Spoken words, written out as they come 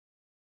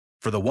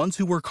For the ones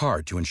who work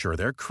hard to ensure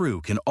their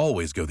crew can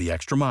always go the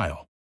extra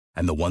mile,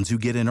 and the ones who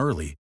get in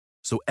early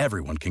so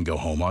everyone can go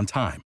home on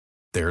time,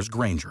 there's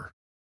Grainger,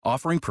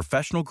 offering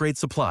professional-grade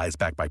supplies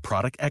backed by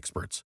product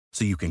experts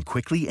so you can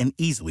quickly and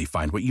easily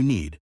find what you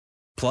need.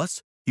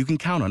 Plus, you can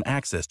count on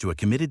access to a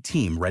committed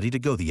team ready to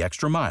go the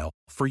extra mile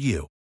for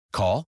you.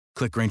 Call,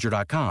 click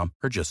Grainger.com,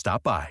 or just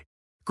stop by.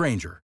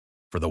 Grainger,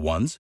 for the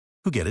ones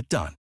who get it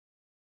done.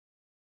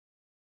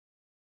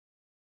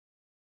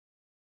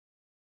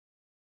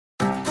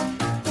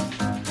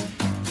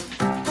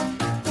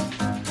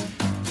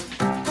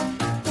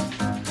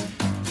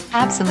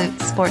 Absolute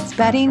sports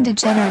betting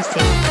degeneracy.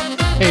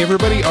 Hey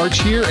everybody,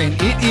 Arch here, and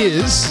it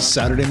is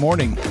Saturday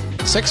morning.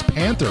 Sex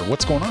Panther,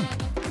 what's going on?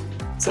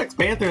 Sex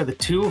Panther, the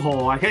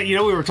two-hole. We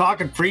were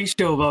talking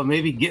pre-show about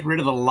maybe getting rid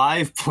of the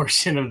live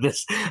portion of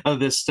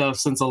this stuff,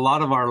 since a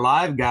lot of our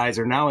live guys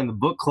are now in the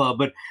book club.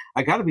 But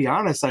I got to be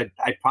honest, I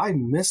probably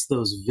missed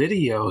those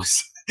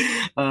videos.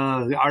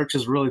 Arch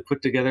has really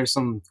put together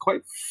some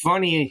quite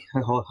funny,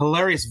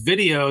 hilarious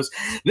videos.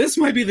 This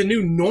might be the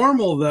new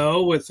normal,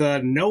 though, with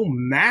no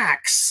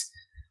Max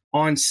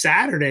on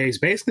Saturdays.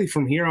 Basically,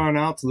 from here on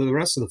out to the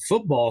rest of the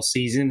football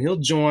season, he'll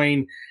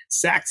join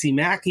Saxy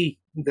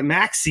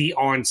Maxie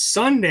on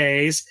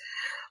Sundays.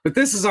 But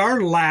this is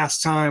our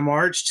last time,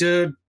 Arch,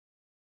 to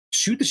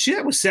shoot the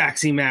shit with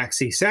Saxy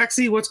Maxie.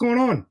 Saxy, what's going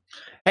on?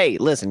 Hey,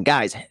 listen,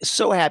 guys,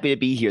 so happy to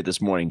be here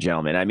this morning,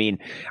 gentlemen. I mean,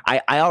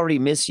 I already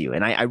miss you,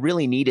 and I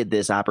really needed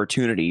this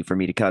opportunity for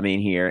me to come in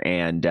here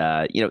and,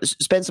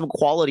 spend some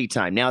quality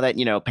time. Now that,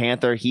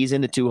 Panther, he's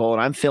in the two-hole,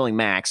 and I'm filling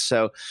Max,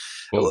 so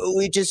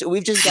we've just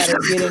got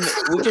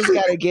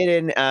to get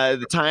in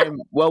the time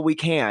while we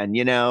can,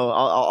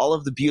 all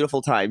of the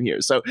beautiful time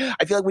here. So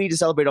I feel like we need to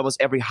celebrate almost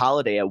every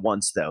holiday at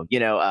once, though.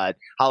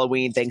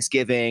 Halloween,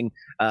 Thanksgiving,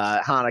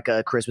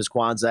 Hanukkah, Christmas,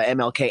 Kwanzaa,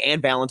 MLK,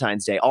 and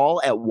Valentine's Day,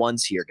 all at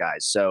once here,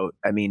 guys. So,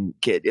 I mean,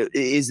 kid,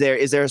 is there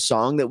a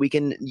song that we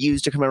can use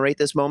to commemorate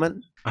this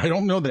moment? I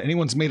don't know that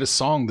anyone's made a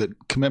song that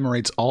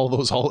commemorates all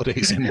those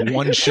holidays in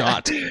one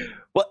shot.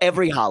 Well,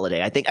 every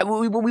holiday. I think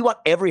we want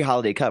every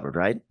holiday covered,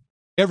 right?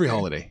 Every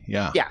holiday,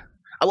 yeah. Yeah.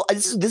 Well,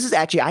 this is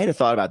actually, I had a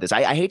thought about this.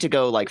 I hate to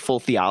go like full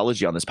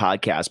theology on this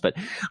podcast, but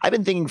I've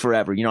been thinking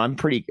forever, I'm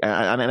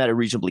at a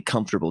reasonably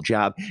comfortable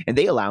job, and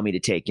they allow me to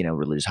take,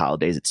 religious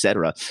holidays,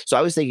 etc. So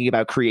I was thinking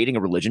about creating a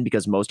religion,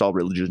 because most all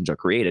religions are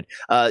created,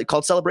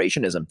 called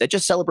celebrationism, that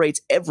just celebrates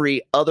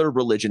every other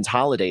religion's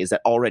holidays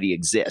that already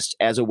exist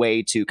as a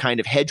way to kind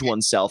of hedge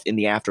oneself in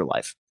the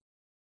afterlife.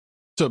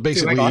 So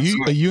basically,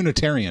 a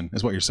Unitarian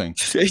is what you're saying.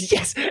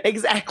 Yes,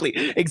 exactly.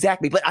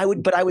 But I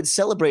would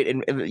celebrate,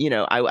 and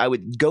I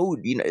would go,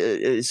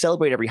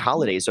 celebrate every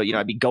holiday. So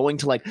I'd be going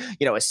to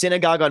a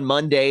synagogue on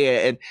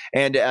Monday,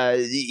 and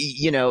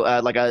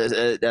like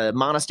a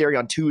monastery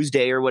on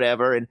Tuesday or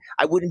whatever, and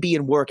I wouldn't be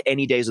in work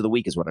any days of the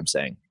week, is what I'm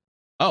saying.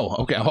 Oh,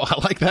 okay. Well,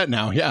 I like that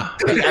now. Yeah,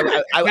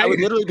 I would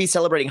literally be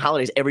celebrating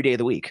holidays every day of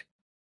the week.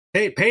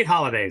 Hey, paid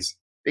holidays.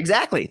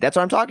 Exactly. That's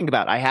what I'm talking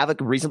about. I have a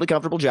reasonably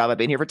comfortable job. I've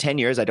been here for 10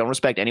 years. I don't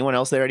respect anyone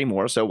else there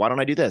anymore. So why don't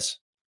I do this?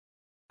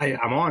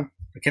 I'm on.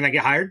 Can I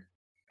get hired?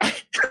 I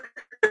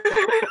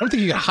don't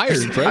think you get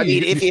hired, right? I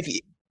mean, if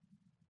you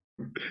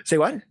say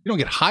what? You don't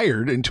get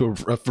hired into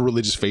a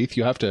religious faith.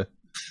 You have to.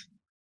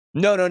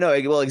 No.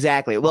 Well,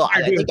 exactly. Well,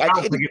 I think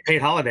get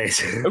paid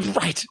holidays.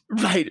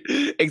 Right.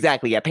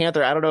 Exactly. Yeah,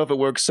 Panther. I don't know if it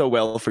works so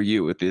well for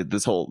you with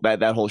this whole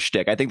that whole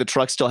shtick. I think the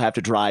trucks still have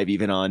to drive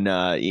even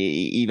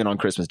on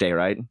Christmas Day,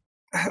 right?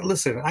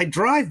 Listen, I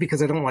drive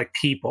because I don't like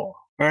people.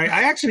 All right.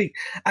 I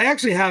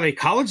actually have a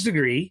college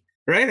degree,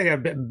 right? I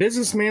got a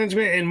business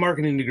management and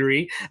marketing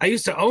degree. I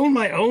used to own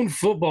my own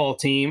football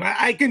team.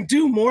 I can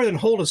do more than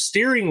hold a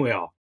steering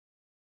wheel.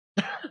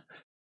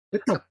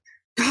 What the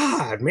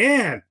God,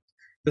 man.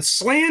 The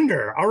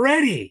slander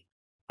already.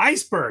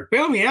 Iceberg,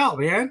 bail me out,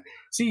 man.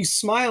 See you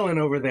smiling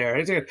over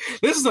there.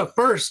 This is the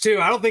first, too.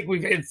 I don't think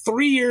in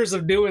 3 years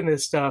of doing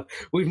this stuff,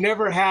 we've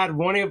never had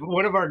one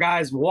of our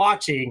guys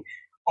watching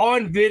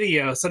on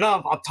video. So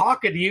now I'm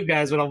talking to you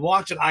guys, but I'm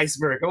watching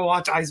Iceberg. I'm going to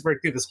watch Iceberg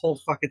through this whole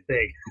fucking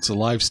thing. It's a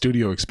live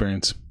studio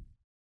experience.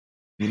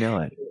 You know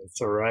it.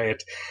 It's a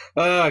riot.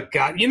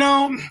 God.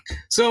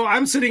 So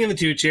I'm sitting in the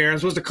two chair. I'm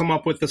supposed to come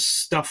up with the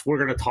stuff we're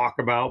going to talk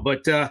about,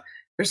 but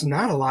there's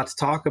not a lot to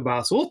talk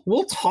about. So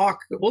we'll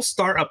talk. We'll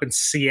start up in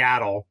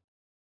Seattle.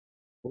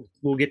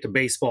 We'll get to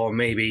baseball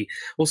maybe.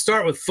 We'll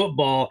start with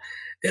football.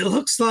 It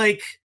looks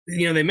like,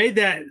 they made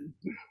that,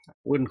 I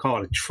wouldn't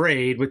call it a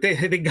trade, but they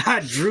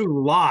got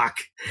Drew Lock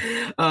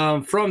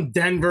from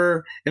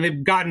Denver, and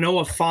they've got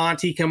Noah Fant.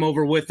 He come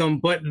over with them.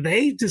 But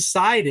they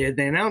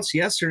announced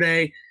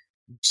yesterday,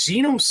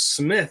 Geno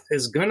Smith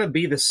is going to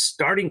be the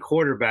starting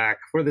quarterback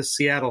for the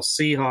Seattle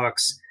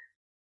Seahawks.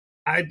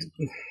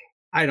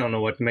 I don't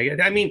know what to make it.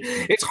 I mean,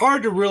 it's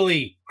hard to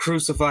really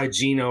crucify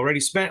Geno, right?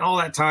 He spent all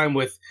that time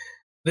with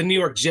the New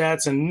York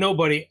Jets, and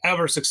nobody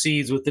ever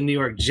succeeds with the New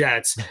York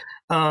Jets.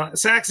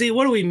 Saxy,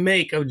 what do we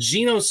make of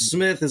Geno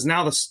Smith is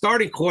now the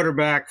starting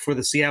quarterback for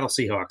the Seattle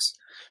Seahawks?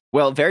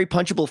 Well, very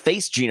punchable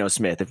face, Geno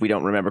Smith, if we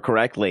don't remember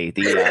correctly.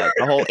 The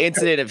whole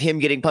incident of him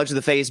getting punched in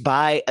the face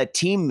by a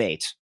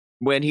teammate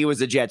when he was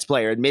a Jets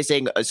player and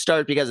missing a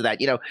start because of that.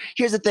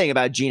 Here's the thing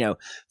about Geno.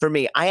 For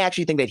me, I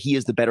actually think that he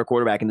is the better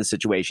quarterback in this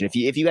situation.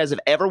 If you guys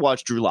have ever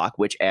watched Drew Lock,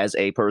 which as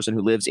a person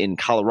who lives in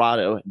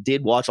Colorado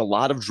did watch a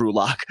lot of Drew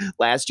Lock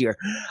last year,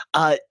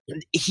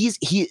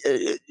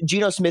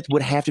 Geno Smith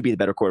would have to be the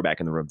better quarterback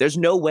in the room. There's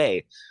no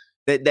way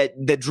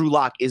that Drew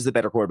Lock is the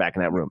better quarterback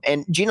in that room.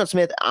 And Geno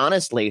Smith,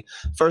 honestly,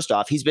 first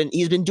off, he's been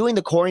doing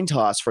the coin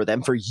toss for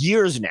them for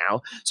years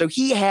now. So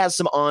he has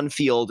some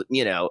on-field,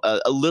 a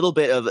little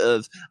bit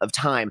of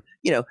time,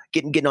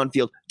 getting on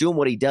field, doing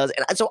what he does.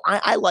 And so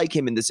I like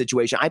him in this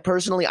situation. I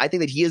think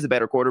that he is the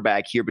better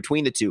quarterback here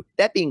between the two.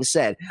 That being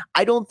said,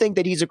 I don't think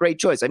that he's a great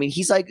choice. I mean,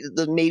 he's like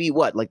the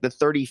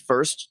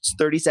 31st,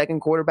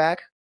 32nd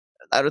quarterback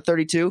out of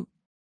 32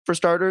 for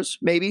starters,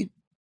 maybe.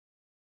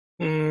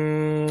 I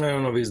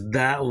don't know if he's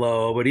that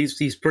low, but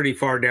he's pretty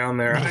far down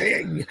there.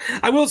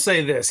 I will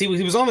say this. He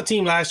was on the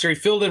team last year. He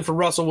filled in for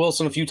Russell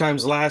Wilson a few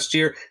times last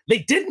year. They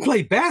didn't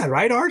play bad,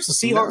 right, Arch? The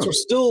Seahawks were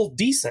still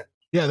decent.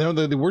 Yeah,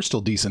 they were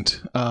still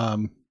decent.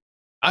 I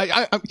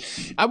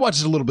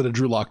watched a little bit of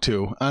Drew Lock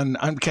too, and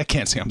I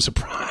can't say I'm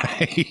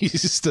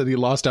surprised that he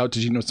lost out to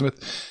Geno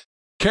Smith.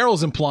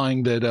 Carroll's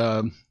implying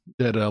that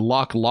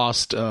Lock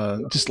lost all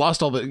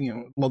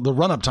the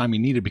run-up time he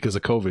needed because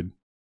of COVID.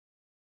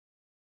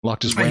 Lock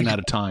just ran out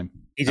of time.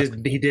 He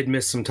did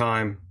miss some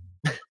time.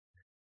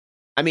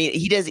 I mean,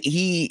 he does.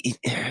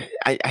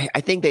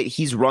 I think that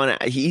he's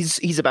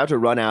about to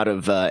run out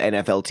of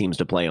NFL teams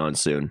to play on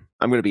soon.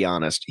 I'm going to be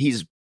honest.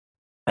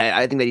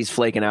 I think that he's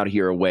flaking out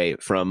here away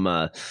from,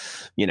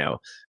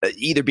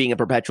 either being a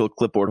perpetual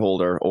clipboard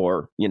holder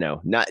or,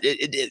 not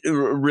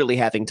really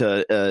having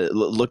to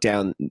look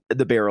down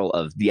the barrel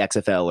of the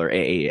XFL or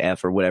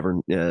AAF or whatever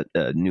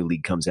new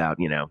league comes out.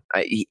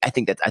 I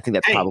think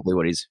that's probably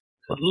what he's.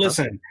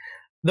 Listen,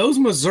 those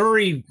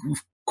Missouri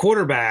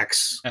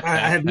quarterbacks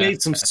have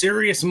made some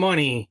serious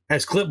money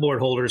as clipboard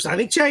holders. I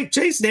think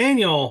Chase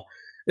Daniel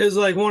is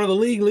like one of the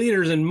league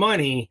leaders in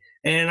money,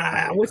 and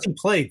what's he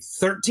played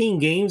 13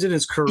 games in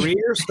his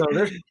career, so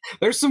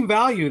there's some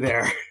value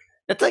there.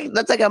 That's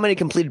like how many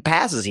completed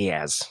passes he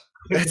has.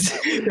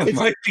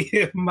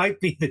 It might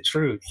be the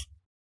truth.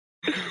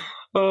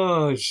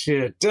 Oh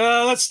shit!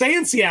 Let's stay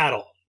in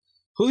Seattle.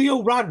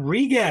 Julio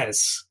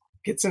Rodriguez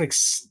gets an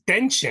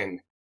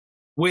extension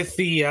with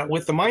the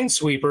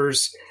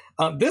Minesweepers.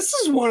 This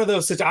is one of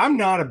those situations. I'm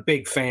not a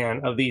big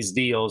fan of these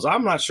deals.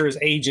 I'm not sure his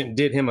agent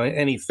did him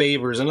any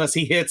favors unless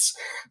he hits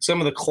some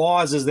of the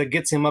clauses that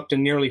gets him up to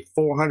nearly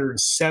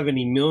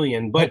 $470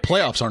 million. But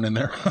playoffs aren't in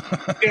there.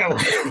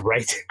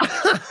 Right.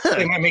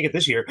 They might make it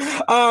this year.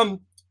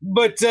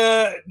 But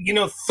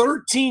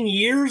 13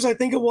 years, I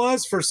think it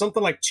was, for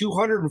something like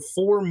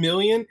 $204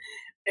 million.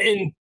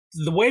 And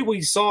the way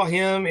we saw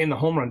him in the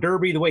home run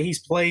derby, the way he's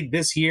played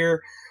this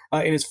year,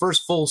 in his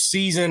first full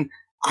season,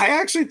 I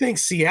actually think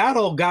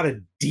Seattle got a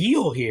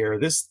deal here.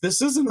 This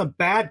isn't a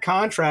bad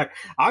contract.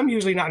 I'm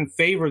usually not in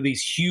favor of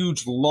these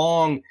huge,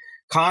 long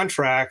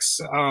contracts.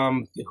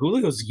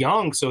 Julio's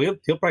young, so he'll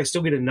probably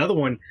still get another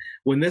one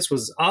when this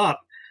was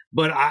up.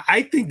 But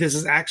I think this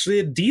is actually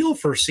a deal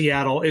for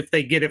Seattle if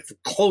they get it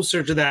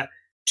closer to that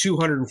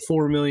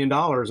 $204 million.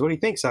 What do you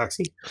think,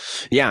 Soxy?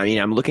 Yeah, I mean,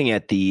 I'm looking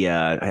at the.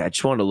 I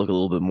just wanted to look a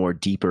little bit more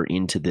deeper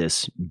into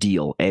this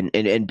deal,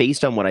 and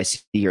based on what I see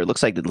here, it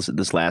looks like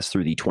this lasts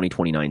through the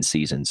 2029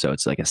 season, so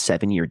it's like a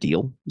 7-year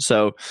deal.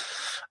 So,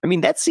 I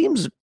mean, that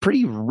seems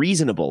pretty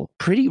reasonable.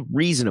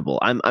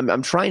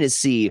 I'm trying to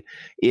see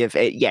if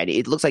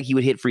it looks like he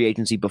would hit free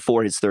agency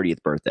before his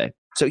 30th birthday,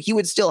 so he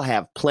would still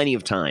have plenty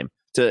of time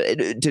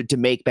to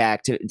make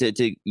back to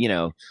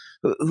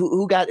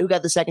who got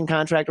the second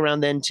contract around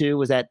then too?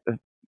 Was that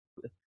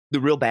the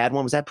real bad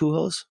one? Was that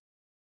Pujols?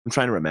 I'm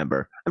trying to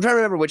remember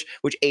which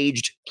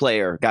aged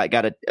player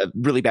got a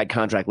really bad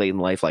contract late in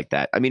life like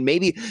that. I mean,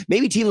 maybe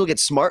teams will get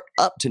smart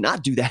up to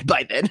not do that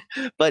by then.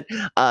 But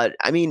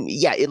I mean,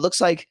 yeah, it looks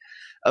like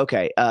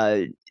okay.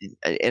 And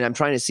I'm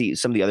trying to see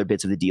some of the other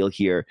bits of the deal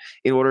here.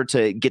 In order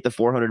to get the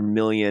 $400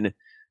 million,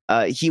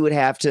 he would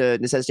have to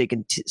necessitate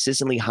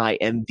consistently high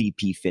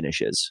MVP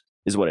finishes,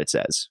 is what it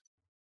says.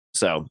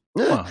 So,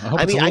 I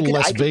hope it's a little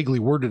less vaguely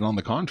worded on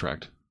the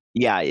contract.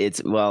 Yeah,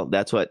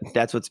 that's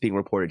what's being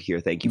reported here.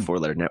 Thank you,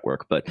 4-Letter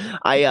Network. But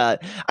I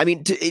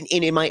mean,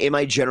 in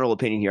my general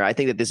opinion here, I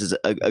think that this is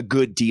a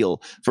good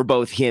deal for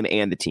both him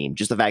and the team.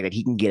 Just the fact that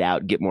he can get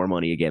out, get more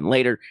money again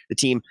later. The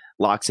team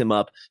locks him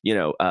up,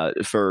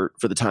 for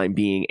the time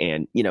being,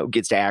 and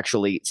gets to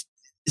actually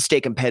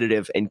stay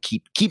competitive and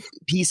keep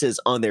pieces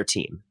on their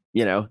team.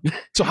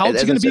 So how old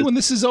is he going to be when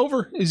this is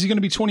over? Is he going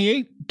to be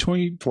 28?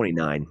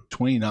 29.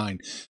 29.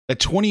 At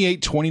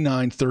 28,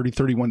 29, 30,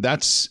 31,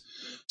 that's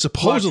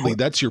supposedly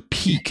that's your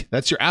peak.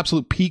 That's your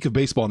absolute peak of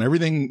baseball, and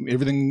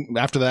everything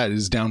after that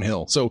is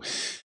downhill. So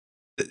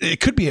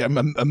it could be a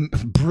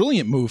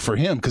brilliant move for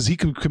him because he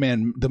could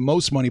command the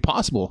most money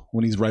possible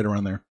when he's right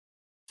around there.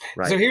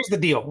 Right. So here's the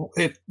deal.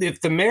 If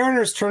the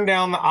Mariners turn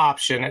down the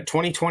option at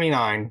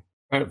 2029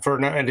 for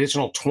an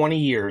additional 20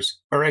 years,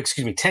 or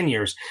excuse me, 10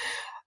 years.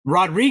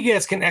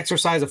 Rodriguez can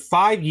exercise a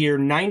 5-year,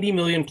 $90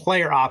 million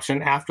player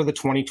option after the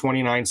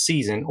 2029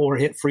 season or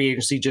hit free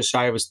agency just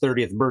shy of his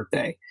 30th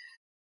birthday.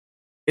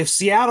 If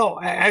Seattle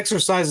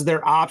exercises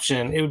their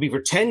option, it would be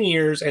for 10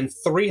 years and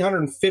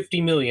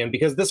 $350 million,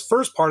 because this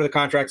first part of the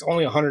contract is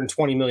only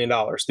 $120 million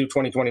through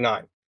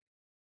 2029.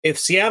 If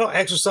Seattle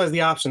exercises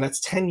the option, that's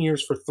 10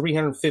 years for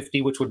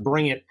 $350, which would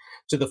bring it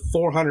to the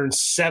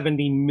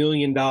 $470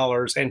 million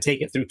and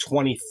take it through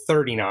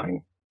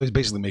 2039. He's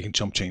basically making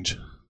chump change.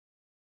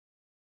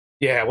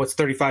 Yeah, what's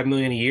 $35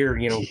 million a year?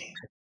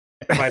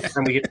 By the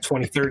time we get to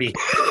 2030,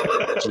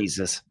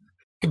 Jesus,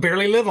 can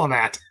barely live on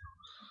that.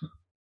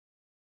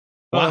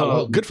 Wow,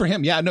 well, good for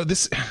him. Yeah, no,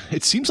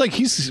 it seems like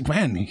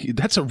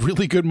that's a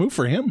really good move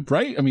for him,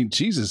 right? I mean,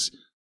 Jesus.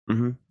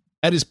 Mm-hmm.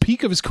 At his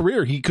peak of his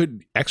career, he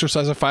could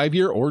exercise a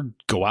 5-year or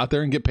go out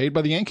there and get paid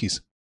by the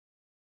Yankees.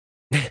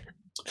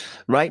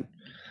 Right.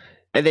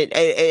 And then,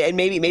 and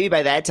maybe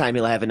by that time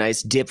he'll have a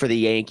nice dip for the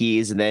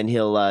Yankees, and then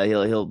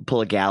he'll pull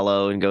a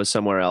Gallo and go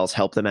somewhere else,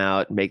 help them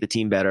out, make the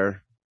team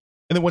better.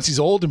 And then once he's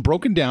old and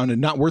broken down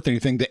and not worth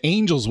anything, the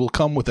Angels will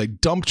come with a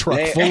dump truck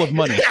full of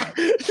money.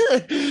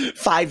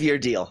 5-year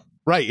deal.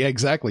 Right, yeah,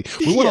 exactly.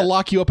 We want to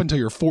lock you up until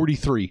you're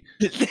 43.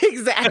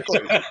 Exactly.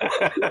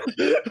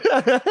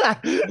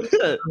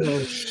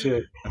 Oh,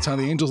 shit. That's how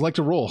the Angels like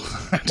to roll.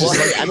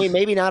 I mean,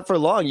 maybe not for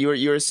long. You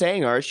were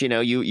saying, Arch,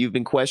 you've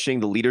been questioning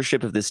the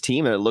leadership of this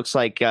team, and it looks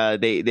like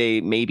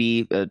they may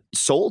be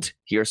sold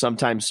here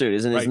sometime soon.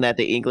 Isn't that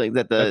the inkling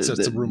that that's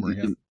a rumor?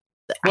 Yeah.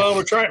 Well,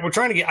 we're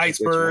trying to get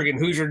Iceberg and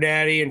Who's Your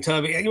Daddy and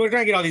Tubby. We're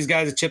trying to get all these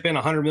guys to chip in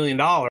 $100 million,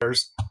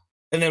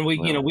 and then we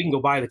can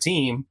go buy the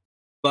team.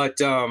 But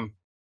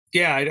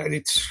yeah,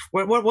 it's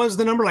what was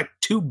the number, like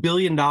 $2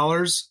 billion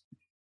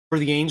for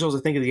the Angels? I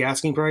think of the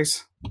asking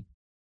price.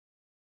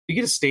 You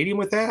get a stadium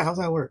with that? How's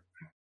that work?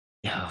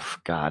 Oh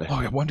God! Oh,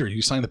 I wonder.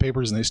 You sign the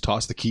papers and they just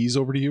toss the keys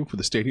over to you for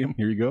the stadium.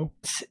 Here you go.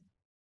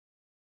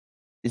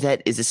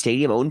 Is the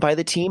stadium owned by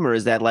the team, or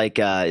is that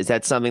is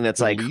that something that's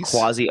like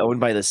quasi owned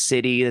by the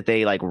city that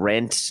they like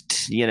rent?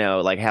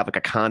 Like have like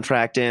a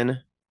contract in?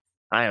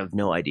 I have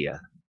no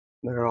idea.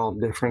 They're all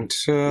different.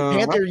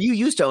 Panther, you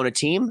used to own a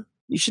team.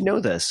 You should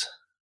know this.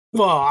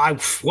 Well, I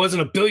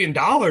wasn't $1 billion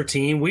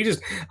team.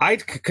 I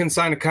can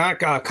sign a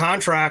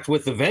contract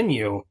with the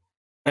venue,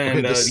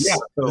 and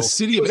the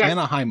city of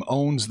Anaheim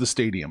owns the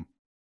stadium.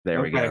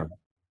 There we go.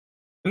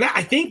 And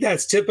I think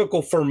that's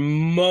typical for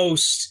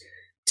most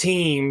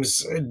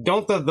teams.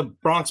 Don't the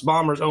Bronx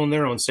Bombers own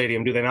their own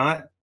stadium? Do they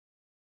not?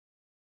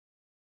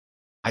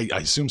 I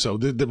assume so.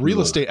 The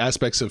real estate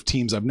aspects of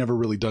teams I've never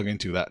really dug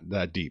into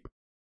that deep.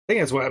 I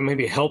think that's what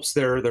maybe helps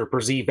their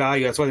perceived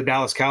value. That's why the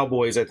Dallas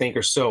Cowboys, I think,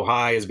 are so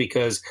high, is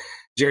because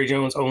Jerry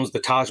Jones owns the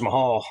Taj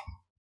Mahal.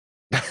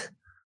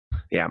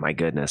 Yeah, my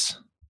goodness.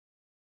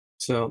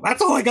 So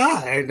that's all I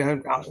got.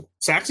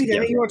 Saxy,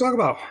 anything you want to talk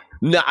about?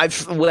 No,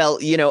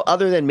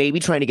 other than maybe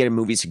trying to get a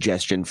movie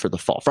suggestion for the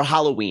fall, for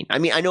Halloween. I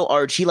mean, I know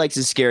Arch, he likes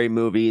his scary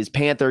movies.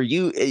 Panther, have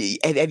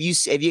any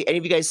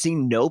of you guys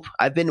seen Nope?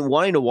 I've been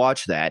wanting to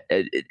watch that.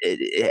 Do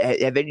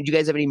you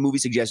guys have any movie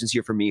suggestions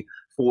here for me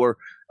for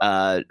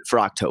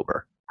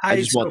October? I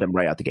just want them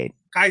right out the gate.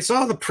 I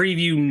saw the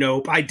preview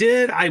Nope.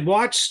 I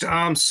watched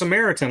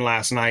Samaritan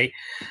last night.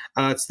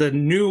 It's the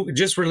new,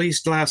 just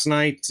released last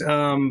night.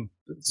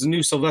 It's a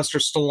new Sylvester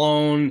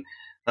Stallone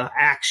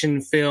action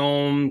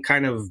film,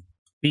 kind of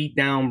beat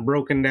down,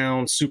 broken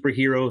down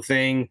superhero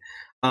thing.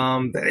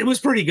 It was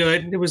pretty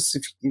good.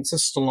 It's a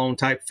Stallone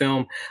type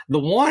film. The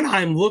one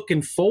I'm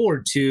looking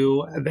forward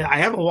to, I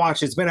haven't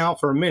watched, it's been out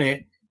for a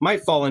minute,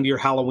 might fall into your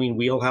Halloween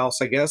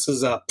wheelhouse, I guess,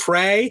 is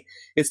Prey.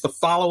 It's the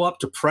follow-up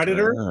to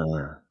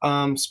Predator.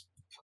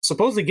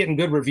 Supposedly getting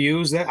good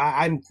reviews. That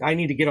I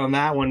need to get on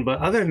that one. But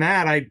other than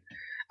that,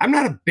 I'm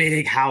not a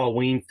big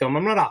Halloween film.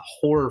 I'm not a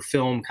horror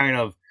film kind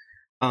of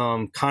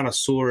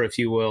connoisseur, if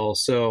you will.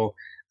 So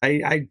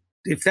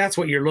if that's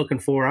what you're looking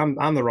for,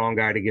 I'm the wrong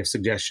guy to give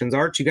suggestions.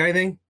 Art, you got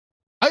anything?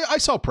 I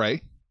saw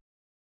Prey.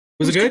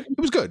 Was it good? It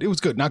was good. It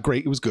was good. Not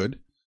great. It was good.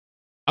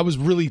 I was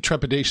really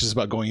trepidatious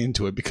about going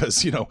into it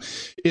because,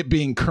 it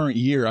being current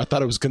year, I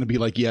thought it was going to be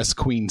like Yes,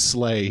 Queen,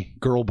 Slay,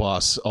 Girl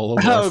Boss all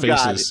over our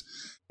faces. God.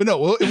 But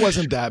no, it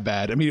wasn't that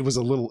bad. I mean, it was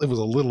a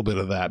little bit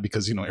of that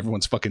because,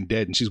 everyone's fucking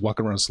dead and she's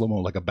walking around slow-mo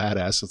like a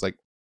badass. It's like,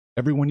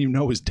 everyone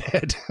is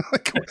dead.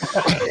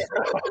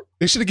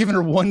 They should have given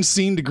her one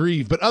scene to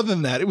grieve. But other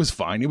than that, it was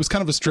fine. It was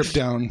kind of a stripped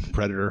down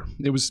Predator.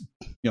 It was,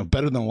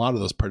 better than a lot of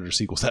those Predator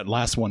sequels. That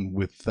last one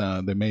with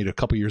they made a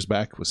couple years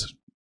back was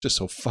just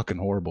so fucking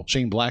horrible.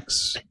 Shane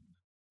Black's,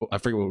 I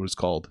forget what it was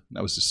called.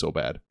 That was just so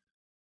bad.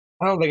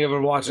 I don't think I've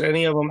ever watched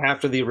any of them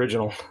after the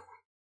original.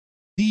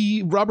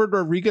 The Robert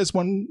Rodriguez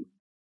one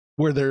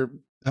where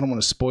I don't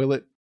want to spoil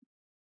it.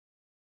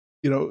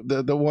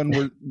 The one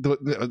where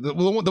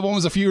the one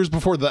was a few years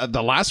before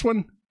the last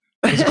one.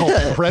 Was it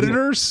called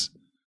Predators?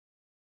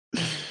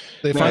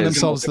 They find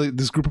themselves.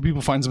 This group of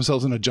people finds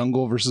themselves in a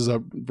jungle versus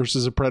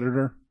a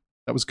predator.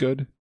 That was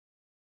good.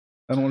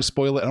 I don't want to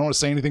spoil it. I don't want to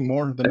say anything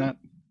more than that.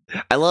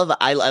 I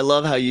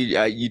love how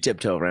you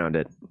tiptoe around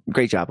it.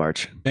 Great job,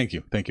 Arch. Thank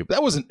you.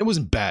 It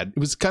wasn't bad.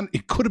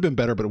 It could have been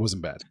better, but it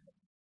wasn't bad.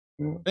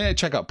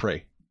 Check out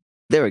Prey.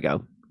 There we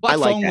go. Black I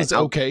like Phone that. was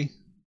okay.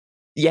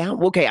 Yeah,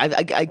 okay.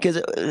 Because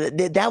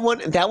that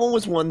one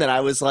was one that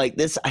I was like,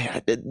 this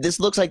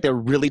looks like they're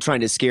really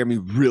trying to scare me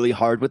really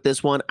hard with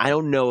this one. I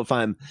don't know if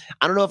I'm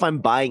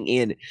buying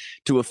in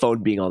to a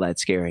phone being all that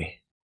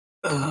scary.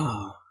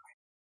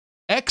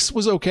 X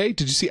was okay.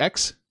 Did you see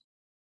X?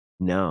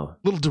 No.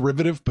 Little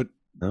derivative, but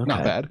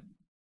not bad.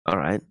 All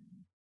right.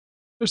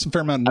 There's some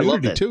fair amount of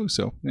nudity too,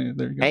 so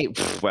there you go. Hey,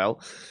 well,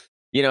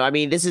 I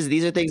mean, these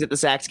are things that the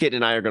Sax Kid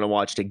and I are going to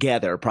watch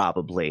together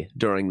probably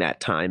during that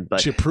time. But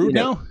she a prude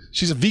now?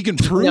 She's a vegan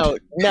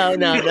prude? No.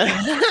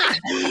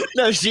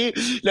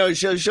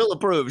 She'll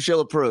approve. She'll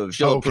approve.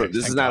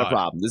 This is not a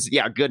problem.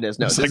 Goodness,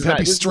 no. It's like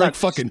that'd be strike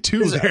fucking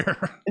two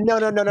there. No.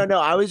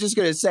 I was just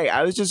gonna say,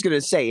 if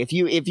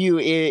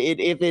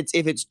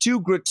it's too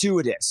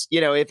gratuitous,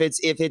 if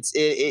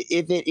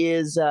it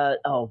is,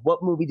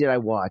 what movie did I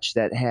watch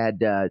that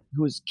had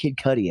who was Kid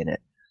Cudi in it?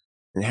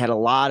 And had a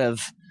lot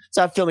of.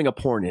 So I'm filming a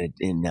porn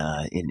in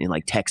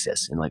like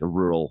Texas, in like a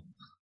rural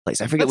place.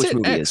 I forget which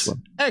movie it is.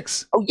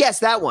 X. Oh yes,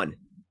 that one.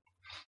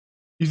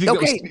 You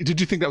think did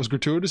you think that was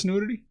gratuitous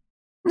nudity?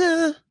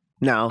 No.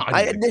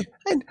 I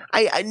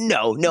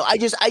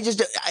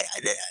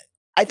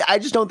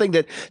just don't think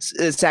that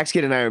Sax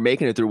Kid and I are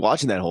making it through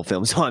watching that whole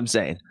film. So I'm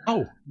saying.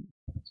 Oh,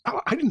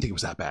 I didn't think it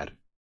was that bad.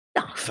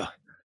 No.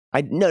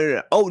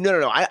 No. Oh,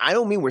 no. I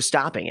don't mean we're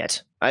stopping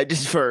it. I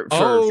just for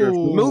the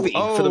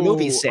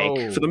movie's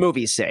sake. For the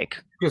movie's sake.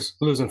 Just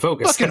losing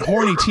focus. Fucking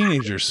horny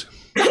teenagers.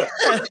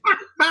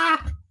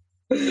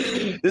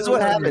 This is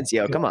what happens,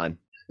 yo. Come on.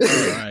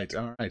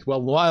 All right.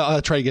 Well, while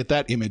I try to get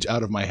that image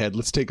out of my head,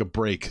 let's take a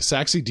break.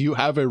 Saxy, do you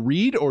have a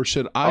read, or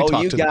should I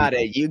talk to the people?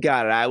 You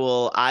got it. I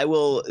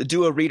will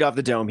do a read off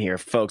the dome here,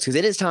 folks, because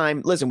it is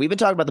time. Listen, we've been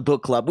talking about the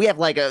book club. We have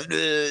like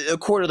a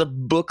quarter of the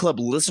book club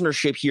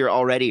listenership here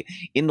already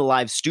in the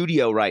live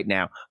studio right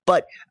now.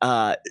 But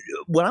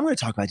what I'm going to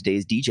talk about today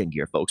is DGen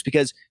gear, folks,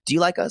 because do you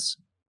like us?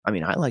 I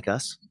mean, I like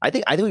us. I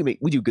think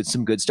we do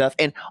some good stuff.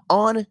 And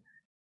on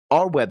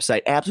our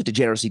website,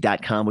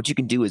 absolutedegeneracy.com, what you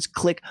can do is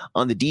click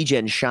on the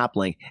DGen shop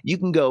link. You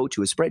can go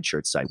to a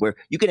Spreadshirt site where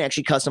you can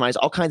actually customize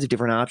all kinds of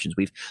different options.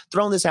 We've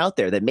thrown this out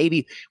there that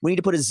maybe we need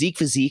to put a Zeke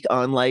physique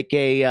on like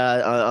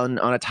on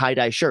a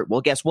tie-dye shirt. Well,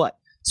 guess what?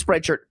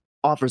 Spreadshirt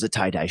offers a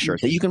tie-dye shirt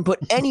that you can put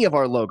any of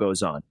our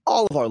logos on,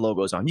 all of our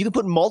logos on. You can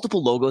put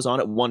multiple logos on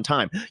at one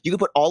time. You can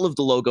put all of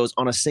the logos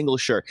on a single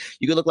shirt.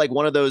 You can look like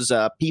one of those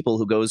people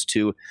who goes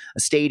to a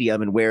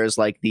stadium and wears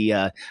like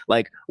the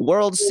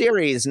World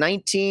Series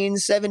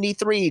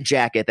 1973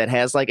 jacket that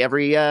has like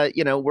every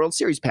World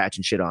Series patch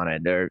and shit on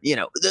it. Or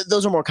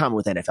those are more common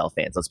with NFL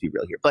fans. Let's be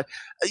real here. But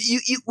you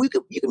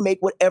can make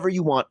whatever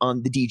you want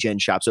on the DGen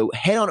shop. So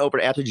head on over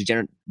to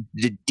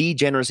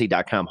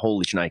absolutedegeneracy.com.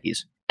 Holy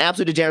shnikes.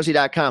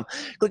 absolutedegeneracy.com.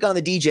 Click on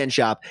the DGen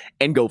shop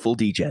and go full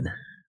DGen.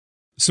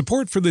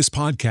 Support for this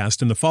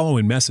podcast and the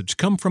following message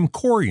come from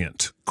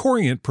Corient.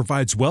 Corient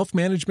provides wealth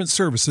management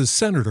services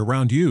centered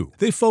around you.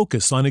 They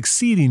focus on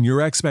exceeding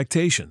your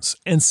expectations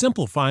and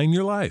simplifying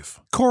your life.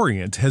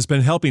 Corient has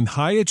been helping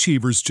high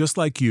achievers just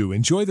like you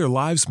enjoy their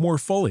lives more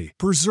fully,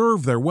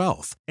 preserve their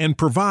wealth, and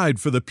provide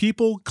for the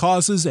people,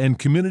 causes, and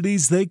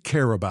communities they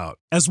care about.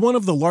 As one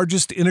of the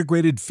largest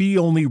integrated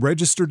fee-only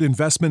registered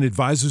investment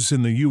advisors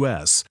in the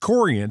U.S.,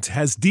 Corient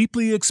has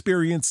deeply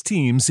experienced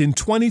teams in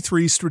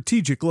 23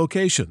 strategic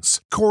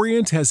locations.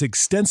 Corient has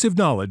extensive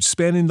knowledge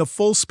spanning the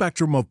full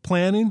spectrum of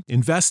planning,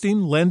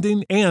 investing,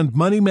 lending, and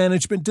money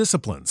management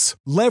disciplines.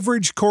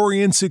 Leverage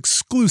Corient's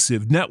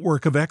exclusive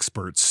network of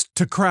experts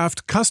to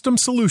craft custom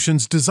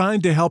solutions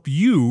designed to help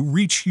you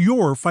reach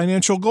your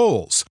financial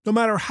goals, no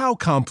matter how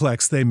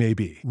complex they may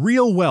be.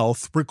 Real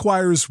wealth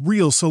requires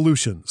real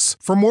solutions.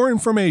 For more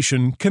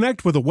information,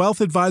 connect with a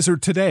wealth advisor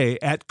today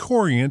at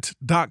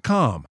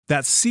Corient.com.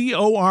 That's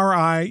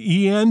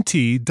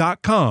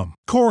Corient.com.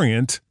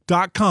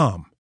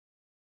 Corient.com.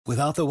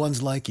 Without the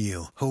ones like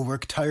you, who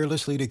work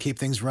tirelessly to keep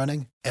things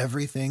running,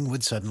 everything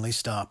would suddenly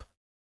stop.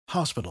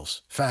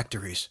 Hospitals,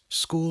 factories,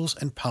 schools,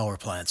 and power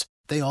plants,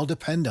 they all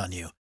depend on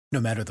you. No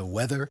matter the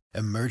weather,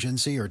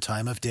 emergency, or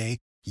time of day,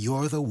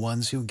 you're the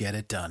ones who get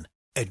it done.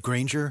 At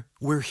Grainger,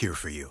 we're here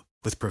for you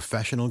with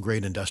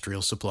professional-grade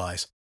industrial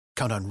supplies.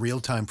 Count on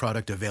real-time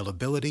product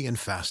availability and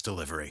fast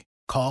delivery.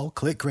 Call,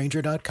 click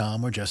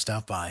Grainger.com, or just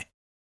stop by.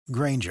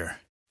 Grainger,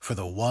 for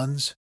the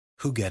ones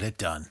who get it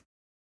done.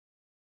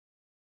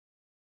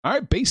 All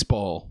right,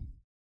 baseball.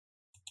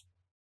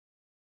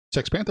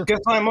 Sex Panther. Get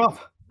time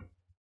off.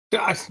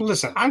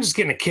 Listen, I'm just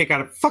getting a kick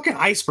out of fucking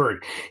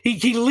Iceberg.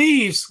 He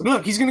leaves.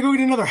 Look, he's gonna go get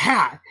another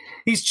hat.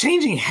 He's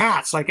changing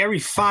hats like every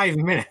 5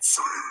 minutes.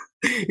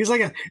 he's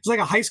like a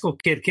high school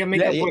kid. Can't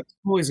make up what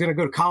school he's gonna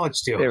go to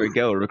college to. There we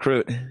go,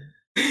 recruit.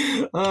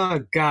 Oh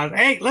God.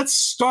 Hey, let's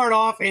start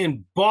off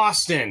in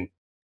Boston.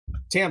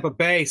 Tampa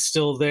Bay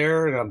still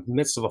there in the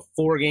midst of a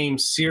 4-game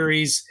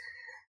series.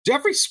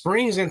 Jeffrey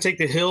Springs going to take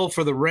the hill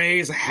for the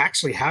Rays,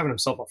 actually having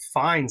himself a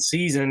fine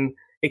season.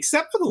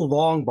 except for the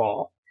long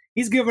ball.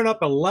 He's given up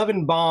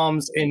 11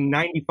 bombs in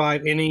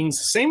 95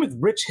 innings. Same with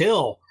Rich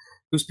Hill,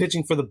 who's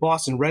pitching for the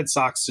Boston Red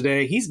Sox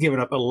today. He's given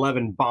up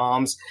 11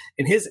 bombs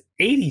in his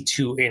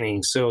 82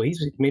 innings. So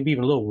he's maybe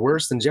even a little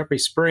worse than Jeffrey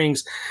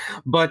Springs.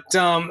 But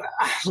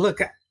look,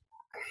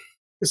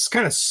 this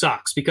kind of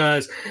sucks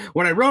because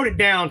when I wrote it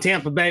down,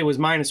 Tampa Bay was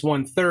minus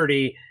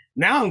 130.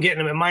 Now I'm getting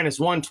them at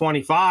minus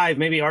 125.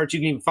 Maybe, Art, you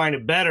can even find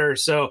it better.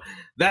 So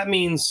that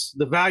means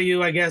the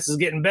value, I guess, is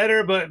getting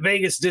better, but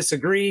Vegas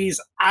disagrees.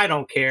 I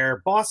don't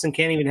care. Boston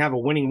can't even have a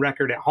winning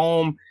record at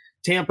home.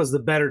 Tampa's the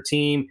better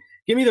team.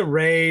 Give me the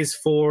Rays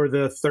for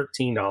the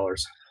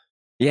 $13.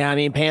 Yeah, I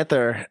mean,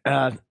 Panther,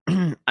 I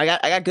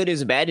got good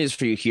news and bad news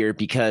for you here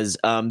because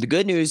the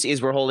good news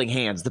is we're holding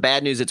hands. The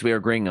bad news is we are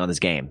agreeing on this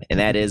game. And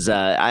that is,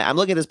 I'm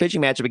looking at this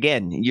pitching matchup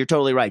again. You're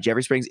totally right.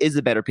 Jeffrey Springs is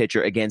the better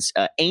pitcher against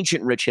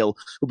ancient Rich Hill,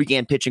 who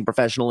began pitching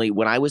professionally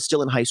when I was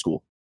still in high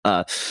school.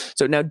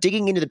 So now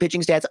digging into the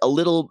pitching stats a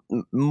little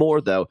more,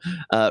 though,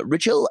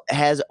 Rich Hill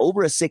has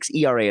over a 6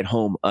 ERA at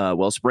home,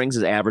 while Springs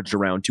has averaged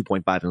around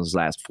 2.5 in his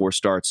last 4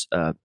 starts.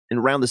 And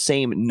around the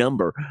same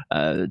number,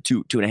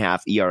 2.5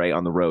 ERA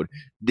on the road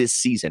this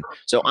season.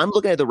 So I'm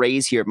looking at the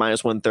Rays here at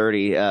minus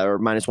 130 or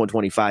minus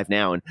 125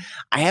 now, and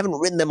I haven't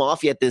written them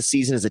off yet this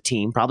season as a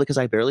team, probably because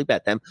I barely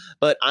bet them.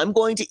 But I'm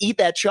going to eat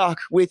that chalk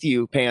with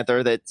you,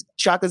 Panther. That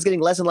chalk is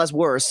getting less and less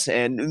worse,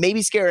 and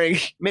maybe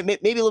scary, maybe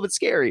a little bit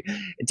scary,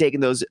 and taking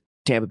those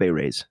Tampa Bay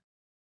Rays.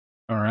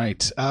 All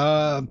right.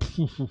 I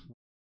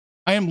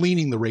am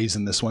leaning the Rays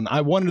in this one.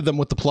 I wanted them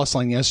with the plus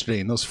line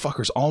yesterday, and those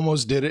fuckers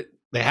almost did it.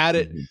 They had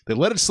it, they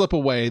let it slip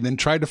away, then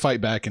tried to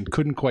fight back and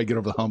couldn't quite get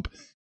over the hump.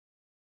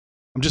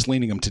 I'm just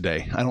leaning them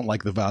today. I don't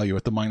like the value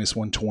at the minus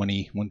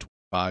 120,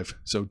 125.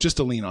 So just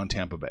a lean on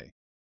Tampa Bay.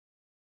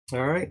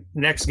 All right.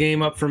 Next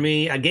game up for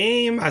me,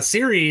 a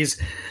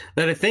series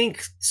that I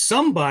think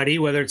somebody,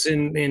 whether it's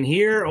in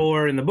here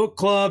or in the book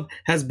club,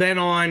 has been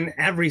on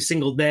every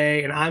single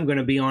day, and I'm going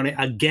to be on it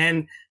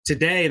again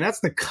today. And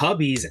that's the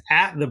Cubbies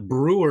at the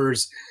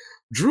Brewers.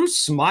 Drew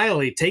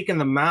Smyly taking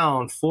the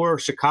mound for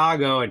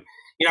Chicago, and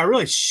I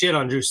really shit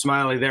on Drew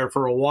Smyly there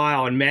for a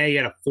while. In May, he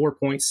had a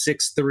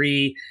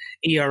 4.63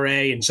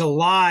 ERA. In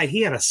July,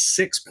 he had a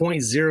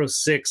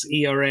 6.06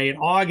 ERA. In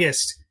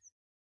August,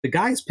 the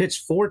guy's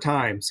pitched 4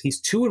 times. He's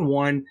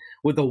 2-1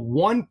 with a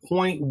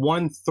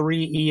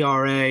 1.13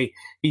 ERA.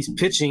 He's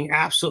pitching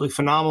absolutely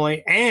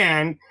phenomenally.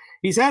 And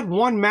he's had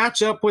one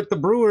matchup with the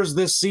Brewers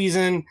this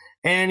season,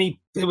 and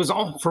it was,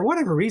 for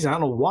whatever reason, I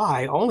don't know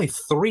why, only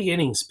 3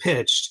 innings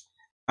pitched.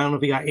 I don't know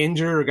if he got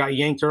injured or got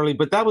yanked early,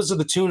 but that was to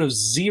the tune of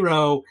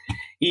 0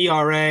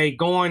 ERA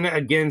going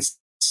against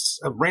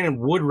Brandon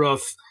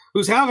Woodruff,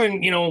 who's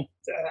having,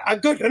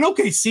 an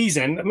okay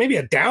season, maybe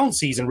a down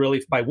season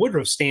really by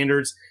Woodruff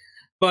standards.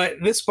 But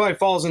this probably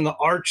falls in the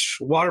Arch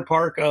Water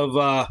Park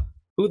of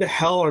who the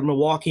hell are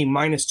Milwaukee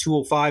minus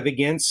 205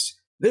 against?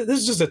 This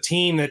is just a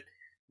team that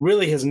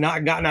really has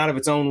not gotten out of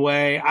its own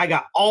way. I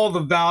got all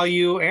the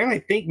value, and I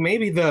think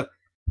maybe I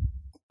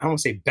don't want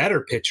to say better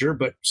pitcher,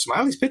 but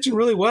Smiley's pitching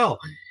really well.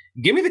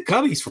 Give me the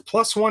Cubbies for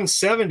plus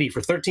 170 for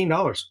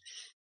 $13.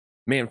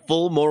 Man,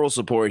 full moral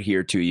support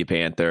here to you,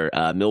 Panther.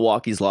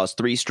 Milwaukee's lost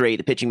 3 straight.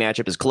 The pitching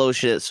matchup is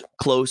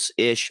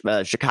close-ish.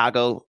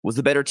 Chicago was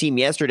the better team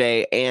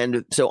yesterday,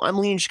 and so I'm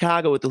leaning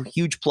Chicago with a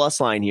huge plus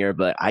line here,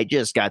 but I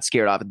just got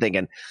scared off and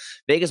thinking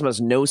Vegas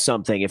must know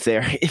something if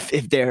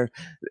they're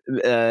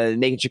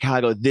making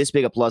Chicago this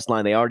big a plus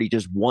line. They already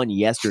just won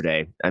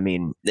yesterday. I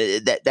mean,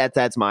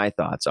 that's my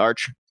thoughts.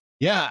 Arch?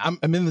 Yeah,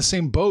 I'm in the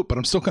same boat, but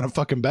I'm still going to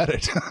fucking bet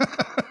it.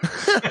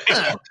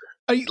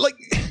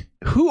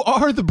 Who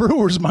are the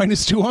Brewers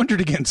minus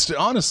 200 against?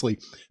 Honestly,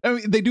 I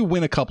mean, they do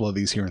win a couple of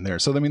these here and there.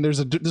 So, I mean,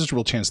 there's a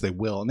real chance they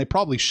will, and they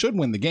probably should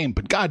win the game.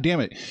 But God damn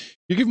it,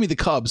 you're giving me the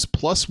Cubs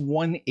plus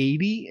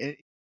 180,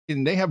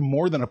 and they have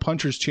more than a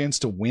puncher's chance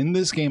to win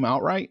this game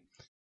outright.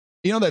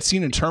 You know that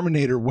scene in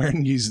Terminator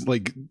when he's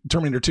like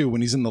Terminator 2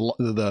 when he's in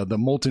the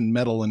molten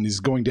metal and he's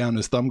going down,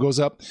 his thumb goes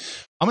up.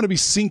 I'm going to be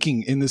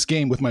sinking in this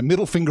game with my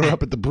middle finger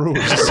up at the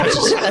Brewers.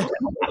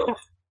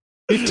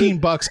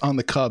 $15 on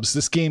the Cubs.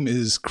 This game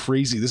is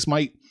crazy.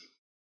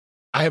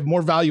 I have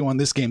more value on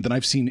this game than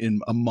I've seen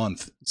in a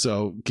month.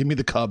 So give me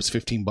the Cubs,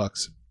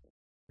 $15.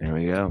 There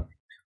we go.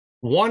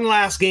 One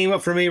last game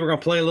up for me. We're going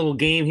to play a little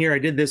game here. I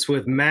did this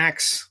with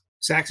Max.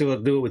 Saxy will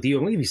do it with you.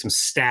 I'm going to give you some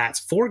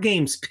stats. 4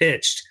 games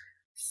pitched.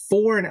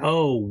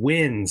 4-0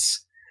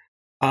 wins,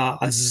 a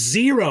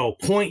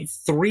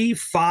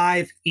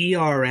 0.35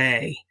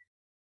 ERA,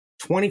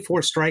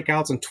 24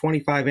 strikeouts in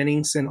 25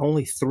 innings, and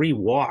only 3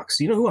 walks.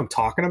 You know who I'm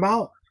talking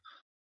about?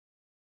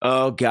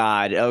 Oh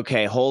God.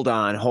 Okay, hold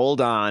on.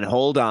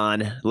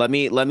 Let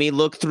me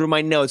look through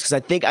my notes because I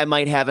think I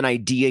might have an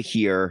idea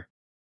here.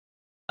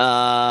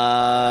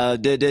 Oh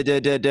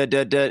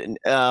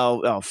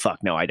fuck,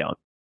 no, I don't.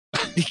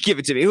 Give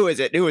it to me. Who is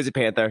it,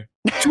 Panther?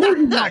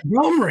 Jordan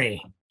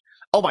Montgomery.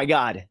 Oh my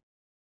God.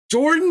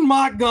 Jordan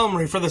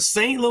Montgomery for the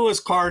St. Louis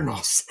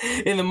Cardinals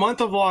in the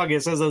month of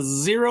August has a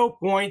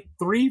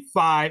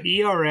 0.35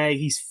 ERA.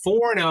 He's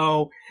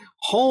 4-0,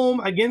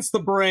 home against the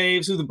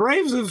Braves, who the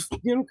Braves have,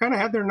 kind of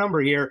had their number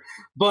here.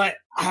 But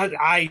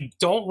I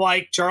don't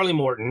like Charlie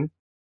Morton.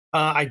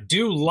 I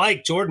do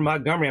like Jordan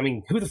Montgomery. I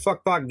mean, who the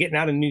fuck thought getting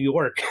out of New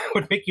York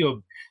would make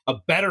you a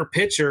better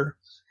pitcher?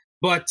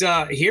 But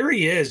here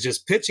he is,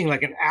 just pitching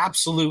like an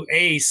absolute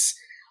ace.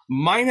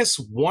 Minus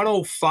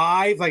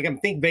 105. Like, I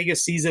think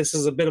Vegas sees this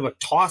as a bit of a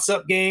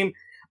toss-up game.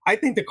 I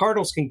think the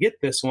Cardinals can get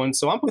this one,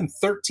 so I'm putting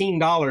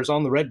 $13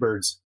 on the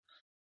Redbirds.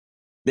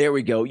 There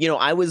we go.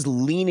 I was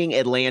leaning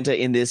Atlanta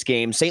in this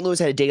game. St. Louis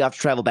had a day off to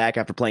travel back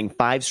after playing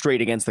 5 straight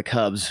against the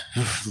Cubs.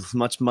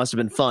 Must have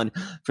been fun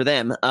for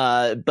them.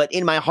 But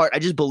in my heart, I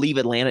just believe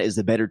Atlanta is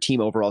the better team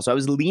overall. So I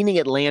was leaning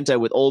Atlanta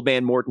with Old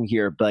Man Morton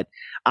here, but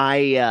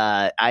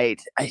I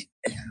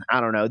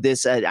don't know.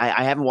 This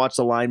I haven't watched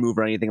the line move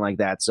or anything like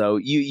that. So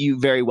you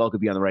very well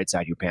could be on the right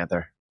side, you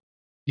Panther.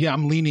 Yeah,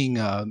 I'm leaning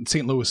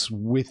St. Louis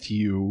with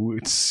you.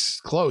 It's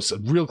close,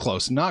 real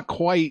close. Didn't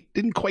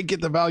quite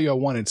get the value I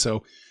wanted.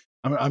 So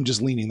I'm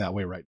just leaning that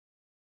way right.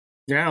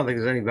 Yeah, I don't think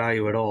there's any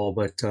value at all,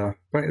 but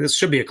this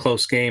should be a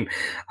close game.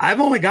 I've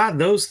only got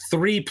those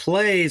 3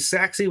 plays.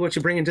 Saxy, what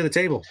you bringing to the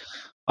table?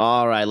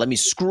 All right, let me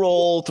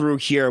scroll through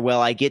here.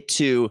 Well, I get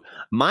to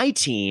my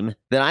team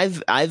that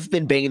I've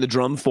been banging the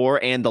drum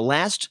for, and the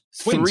last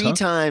Twins, 3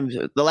 times.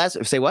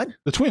 Say what?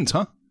 The Twins,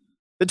 huh?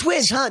 The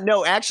Twins, huh?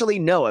 No, actually,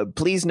 no.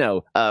 Please,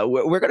 no.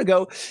 We're gonna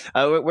go.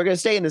 We're gonna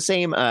stay in the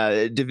same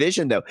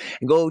division though,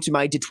 and go to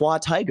my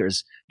Detroit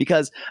Tigers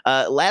because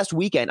last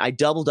weekend I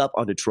doubled up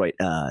on Detroit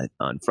on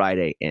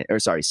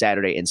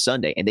Saturday and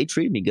Sunday, and they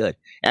treated me good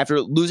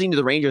after losing to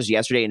the Rangers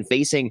yesterday and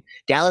facing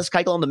Dallas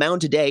Keuchel on the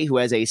mound today, who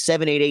has a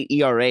 7.88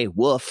 ERA.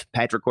 Woof,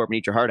 Patrick Corbin,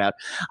 eat your heart out.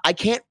 I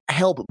can't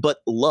help but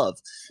love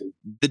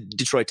the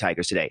Detroit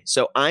Tigers today,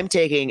 so I'm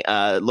taking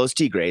Los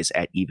Tigres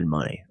at even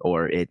money,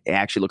 or it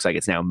actually looks like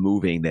it's now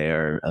moving.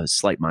 There a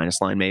slight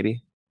minus line,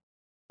 maybe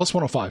plus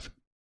 105.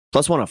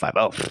 Plus 105.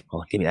 Oh,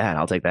 well, give me that.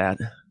 I'll take that.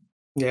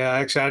 Yeah,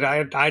 actually,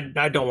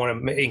 I don't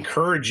want to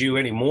encourage you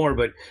anymore,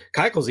 but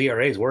Keuchel's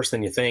ERA is worse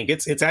than you think.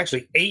 It's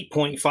actually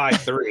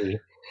 8.53,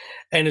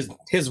 and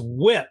his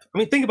WHIP. I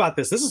mean, think about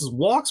this. This is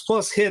walks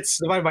plus hits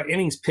divided by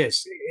innings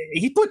pitched.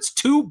 He puts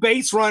 2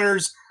 base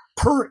runners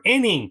per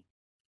inning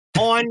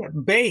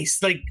on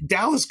base. Like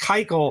Dallas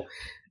Keuchel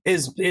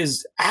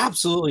is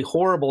absolutely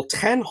horrible.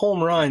 10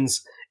 home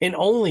runs in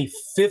only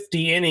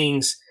 50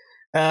 innings.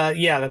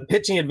 The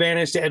pitching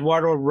advantage to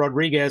Eduardo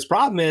Rodriguez.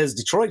 Problem is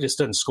Detroit just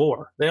doesn't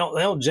score. They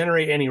don't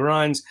generate any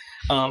runs.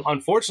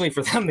 Unfortunately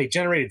for them, they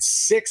generated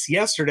 6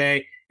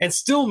 yesterday and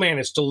still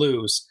managed to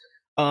lose.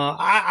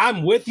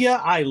 I'm with you.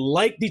 I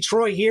like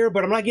Detroit here,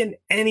 but I'm not getting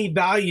any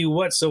value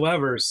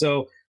whatsoever.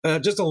 So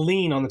just a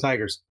lean on the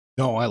Tigers.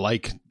 No, I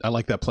like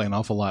that play an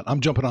awful lot. I'm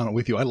jumping on it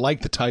with you. I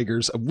like the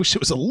Tigers. I wish it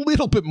was a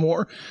little bit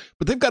more,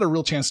 but they've got a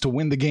real chance to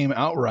win the game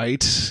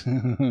outright.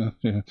 So,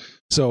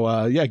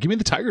 give me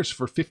the Tigers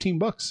for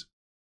 $15.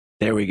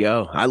 There we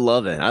go. I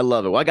love it.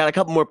 Well, I got a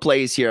couple more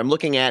plays here. I'm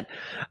looking at,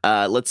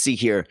 let's see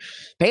here.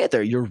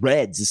 Panther, your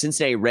Reds, the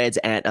Cincinnati Reds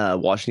at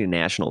Washington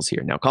Nationals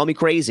here. Now, call me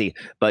crazy,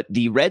 but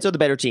the Reds are the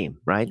better team,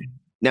 right?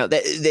 Now,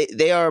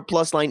 they are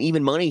plus line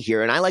even money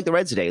here, and I like the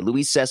Reds today.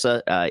 Luis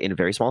Cessa, in a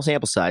very small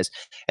sample size,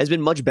 has been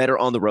much better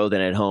on the road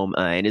than at home,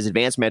 and his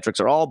advanced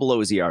metrics are all below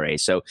his ERA.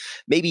 So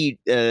maybe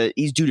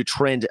he's due to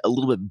trend a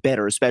little bit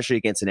better, especially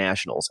against the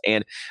Nationals.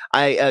 And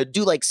I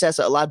do like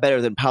Cessa a lot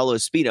better than Paulo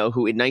Espino,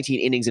 who in 19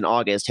 innings in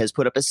August has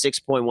put up a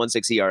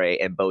 6.16 ERA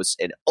and boasts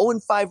an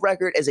 0-5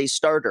 record as a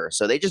starter.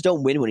 So they just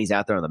don't win when he's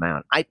out there on the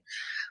mound. I'm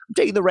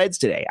taking the Reds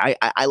today.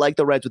 I like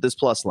the Reds with this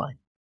plus line.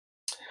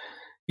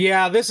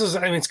 Yeah,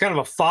 it's kind of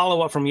a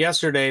follow-up from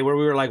yesterday where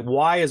we were like,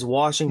 why is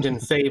Washington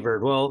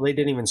favored? Well, they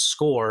didn't even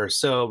score.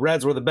 So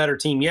Reds were the better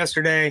team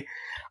yesterday.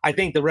 I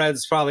think the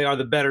Reds probably are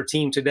the better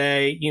team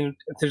today.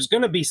 There's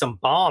going to be some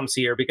bombs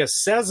here because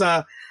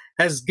Cessa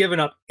has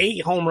given up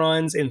 8 home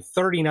runs in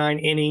 39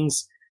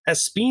 innings.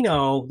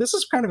 Espino, this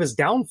is kind of his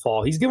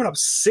downfall. He's given up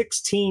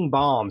 16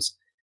 bombs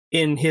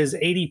in his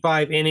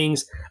 85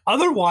 innings.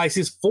 Otherwise,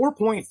 his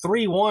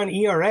 4.31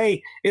 ERA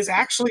is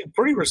actually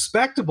pretty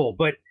respectable,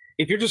 but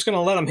if you're just going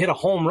to let him hit a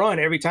home run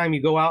every time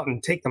you go out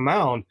and take the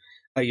mound,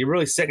 you're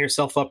really setting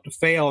yourself up to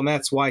fail, and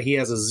that's why he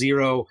has a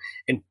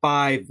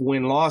 0-5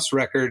 win-loss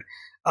record.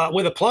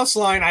 With a plus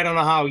line, I don't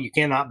know how you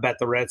cannot bet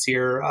the Reds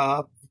here.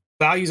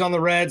 Values on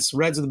the Reds.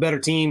 Reds are the better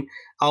team.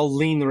 I'll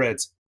lean the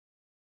Reds.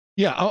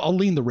 Yeah, I'll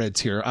lean the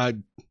Reds here. I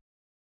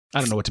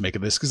don't know what to make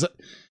of this because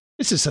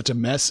this is such a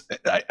mess.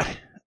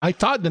 I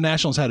thought the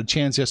Nationals had a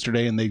chance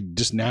yesterday, and they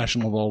just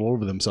nationaled all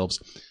over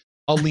themselves.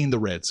 I'll lean the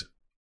Reds.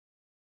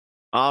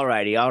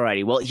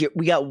 Alrighty. Well, here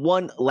we got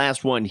one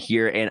last one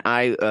here, and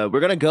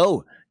we're gonna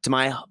go to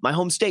my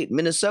home state,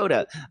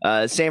 Minnesota.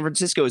 San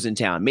Francisco's in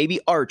town. Maybe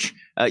Arch,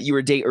 you were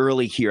a day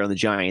early here on the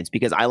Giants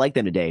because I like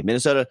them today.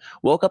 Minnesota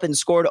woke up and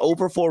scored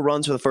over 4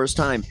 runs for the first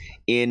time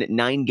in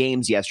 9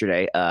 games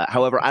yesterday.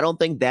 However, I don't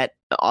think that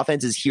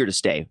offense is here to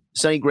stay.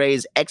 Sonny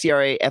Gray's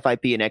xERA,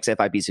 FIP, and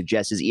xFIP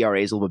suggests his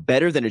ERA is a little bit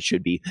better than it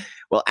should be,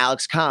 while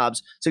Alex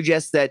Cobb's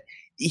suggests that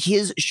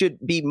his should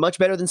be much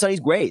better than Sonny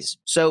Gray's.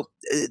 So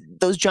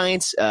those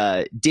Giants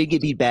did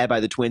get beat bad by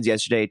the Twins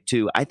yesterday,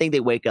 too. I think they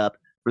wake up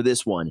for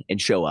this one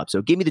and show up.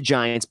 So give me the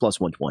Giants plus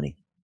 120.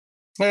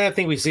 I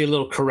think we see a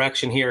little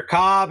correction here.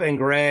 Cobb and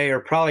Gray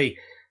are probably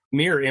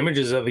mirror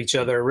images of each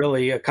other,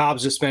 really.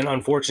 Cobb's just been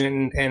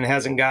unfortunate and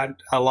hasn't got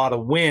a lot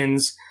of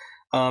wins.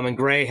 And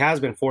Gray has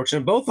been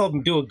fortunate. Both of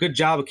them do a good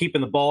job of keeping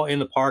the ball in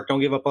the park,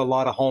 don't give up a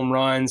lot of home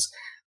runs.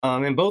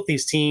 And both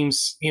these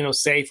teams,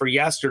 say for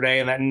yesterday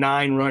and that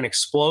 9-run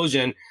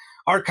explosion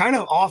are kind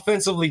of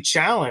offensively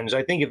challenged.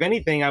 I think if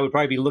anything, I would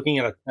probably be looking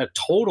at a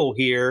total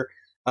here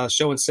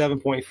showing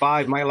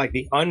 7.5, might like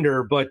the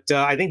under, but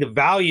I think the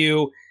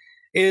value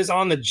is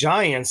on the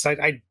Giants.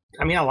 I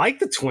mean, I like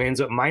the Twins,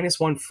 but minus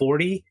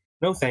 140.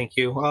 No, thank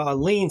you.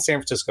 Lean San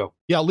Francisco.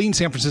 Yeah, lean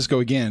San Francisco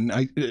again.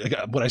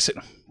 What I said,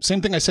 same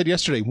thing I said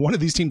yesterday. One of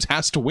these teams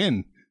has to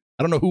win.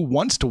 I don't know who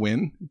wants to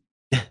win.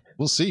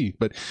 We'll see.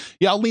 But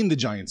yeah, I'll lean the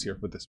Giants here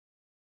with this.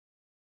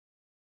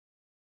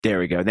 There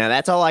we go. Now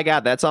that's all I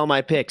got. That's all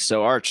my picks.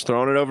 So Arch,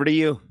 throwing it over to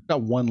you.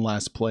 Got one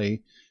last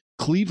play.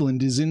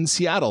 Cleveland is in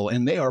Seattle,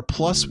 and they are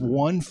plus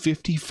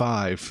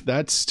 155.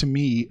 That's, to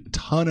me, a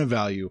ton of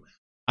value.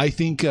 I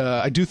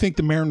do think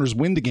the Mariners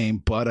win the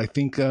game, but I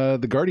think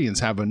the Guardians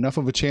have enough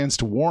of a chance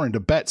to warrant a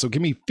bet. So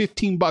give me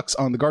 $15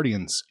 on the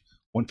Guardians.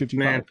 155.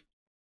 Man,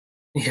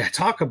 yeah,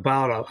 talk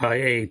about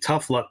a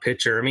tough luck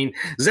pitcher. I mean,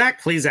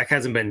 Zach Plesac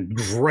hasn't been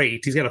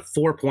great. He's got a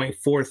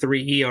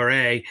 4.43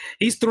 ERA.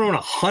 He's thrown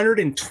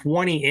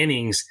 120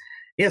 innings.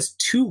 He has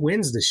 2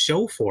 wins to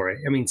show for it.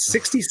 I mean,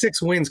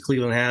 66 wins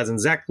Cleveland has, and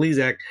Zach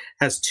Plesac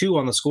has 2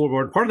 on the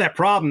scoreboard. Part of that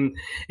problem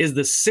is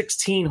the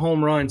 16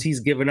 home runs he's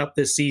given up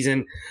this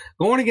season.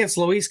 Going against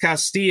Luis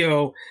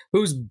Castillo,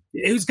 who's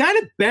kind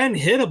of been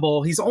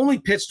hittable. He's only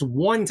pitched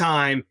 1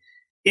 time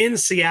in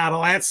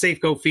Seattle at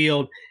Safeco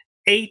Field.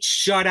 8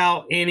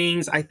 shutout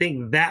innings. I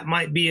think that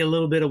might be a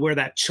little bit of where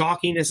that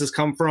chalkiness has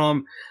come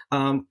from.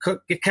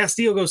 If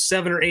Castillo goes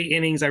 7 or 8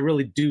 innings, I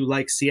really do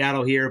like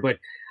Seattle here, but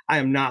I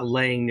am not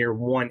laying near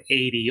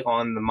 180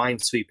 on the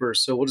Minesweeper,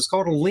 so we'll just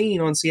call it a lean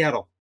on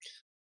Seattle.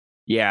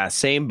 Yeah,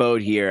 same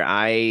boat here.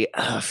 I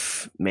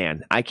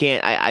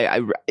can't.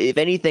 I if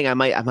anything, I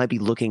might be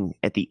looking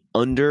at the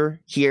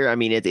under here. I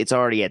mean, it's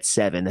already at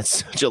 7.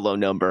 That's such a low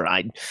number.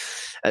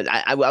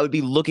 I would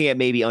be looking at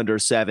maybe under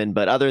 7,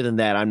 but other than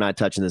that, I'm not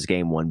touching this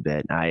game one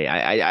bit.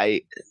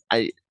 I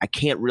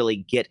can't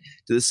really get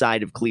to the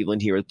side of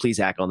Cleveland here with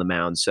Plesac on the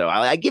mound. So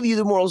I give you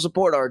the moral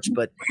support, Arch,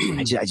 but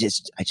I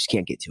just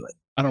can't get to it.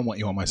 I don't want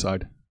you on my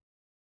side.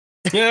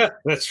 Yeah,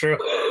 that's true.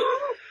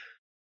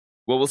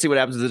 Well, we'll see what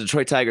happens to the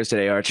Detroit Tigers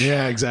today, Arch.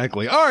 Yeah,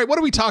 exactly. All right, what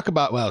do we talk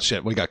about? Well,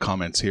 shit, we got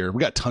comments here. We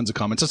got tons of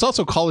comments. It's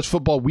also college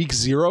football week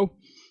 0.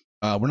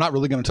 We're not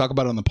really going to talk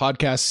about it on the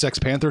podcast. Sex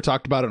Panther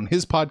talked about it on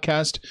his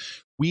podcast.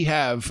 We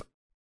have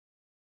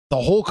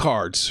the whole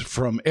cards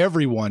from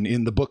everyone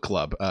in the book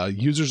club.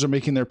 Users are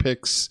making their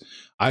picks.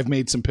 I've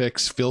made some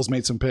picks. Phil's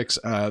made some picks.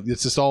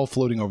 It's just all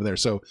floating over there.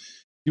 So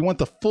if you want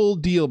the full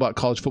deal about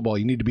college football,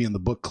 you need to be in the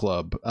book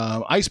club.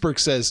 Iceberg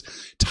says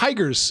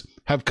Tigers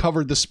have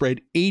covered the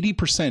spread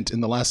 80% in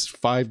the last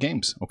 5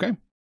 games. Okay.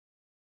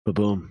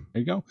 Ba-boom.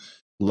 There you go.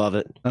 Love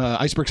it.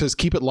 Iceberg says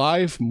keep it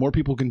live. More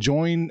people can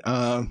join.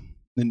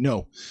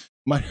 No.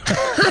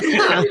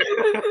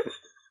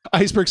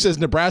 Iceberg says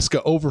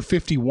Nebraska over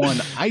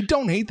 51. I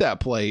don't hate that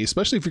play,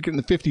 especially if you're getting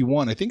the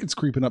 51. I think it's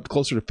creeping up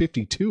closer to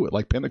 52 at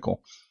like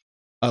Pinnacle.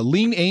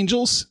 Lean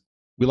Angels.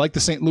 We like the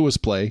St. Louis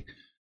play.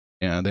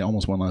 And they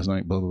almost won last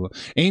night. Blah, blah, blah.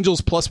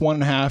 Angels plus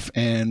 1.5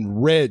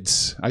 and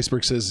Reds.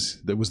 Iceberg says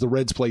that was the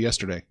Reds play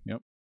yesterday.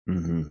 Yep.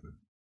 Mm-hmm.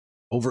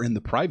 Over in the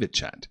private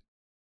chat.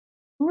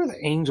 Who are the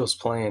Angels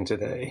playing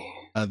today?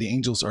 The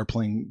Angels are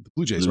playing the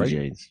Blue Jays, right?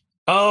 Jays.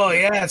 Oh,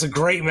 yeah, it's a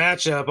great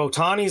matchup.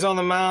 Otani's on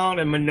the mound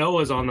and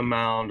Manoah's on the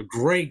mound.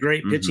 Great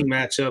pitching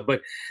matchup,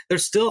 but they're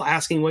still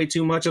asking way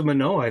too much of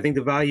Manoah. I think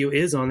the value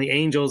is on the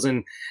Angels,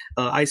 and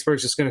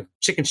Iceberg's just going to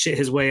chicken shit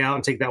his way out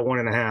and take that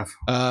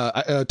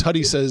 1.5.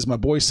 Tuddy says, my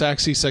boy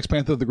Saxy, Sex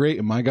Panther the Great,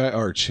 and my guy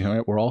Arch. All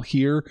right, we're all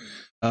here.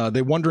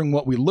 They're wondering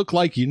what we look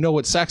like. You know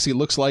what Saxy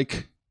looks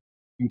like.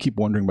 You can keep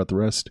wondering about the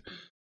rest.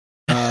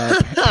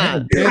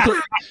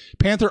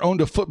 Panther owned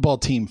a football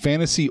team,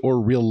 fantasy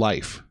or real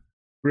life?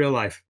 Real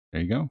life.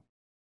 There you go.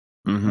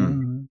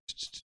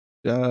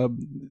 Mm-hmm.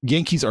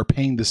 Yankees are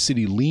paying the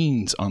city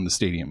liens on the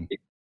stadium.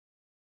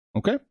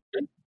 Okay.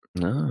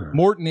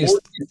 Morton is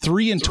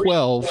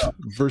 3-12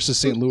 versus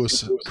St.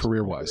 Louis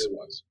career-wise.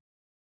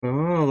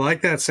 Oh,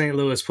 like that St.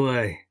 Louis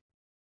play.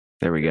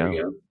 There we go.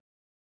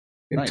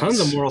 Nice. Tons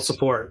of moral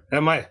support.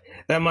 That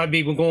might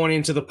be going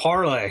into the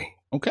parlay.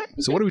 Okay,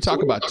 so what do we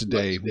talk about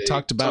today? We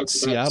talked about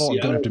Seattle. I'm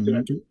going to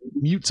have to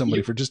mute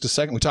somebody for just a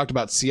second. We talked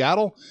about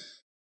Seattle.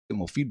 Get a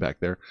little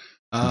feedback there.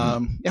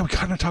 Yeah, we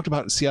kind of talked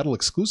about Seattle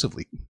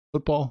exclusively,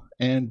 football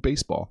and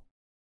baseball.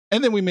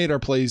 And then we made our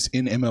plays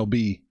in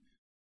MLB.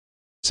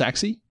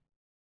 Saxy?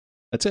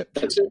 That's it.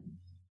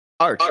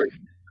 Art.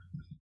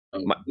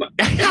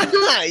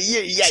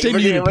 Stay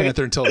muted,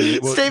 Panther, until the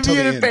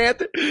end.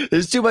 Panther.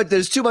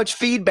 There's too much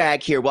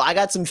feedback here. Well, I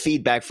got some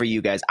feedback for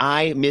you guys.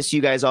 I miss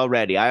you guys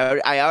already.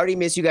 I already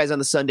miss you guys on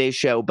the Sunday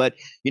show. But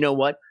you know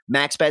what?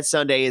 Max Bet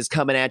Sunday is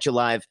coming at you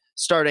live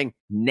starting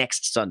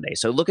next Sunday.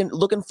 So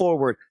looking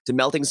forward to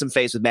melting some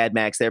face with Mad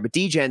Max there. But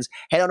DGens,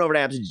 head on over to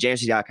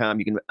AbsoluteDegeneracy.com.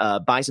 You can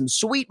buy some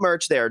sweet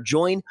merch there.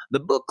 Join the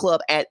book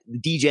club at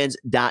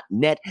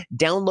dgens.net.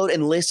 Download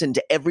and listen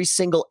to every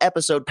single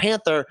episode.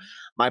 Panther,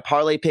 my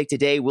parlay pick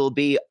today will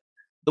be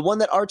the one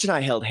that Arch and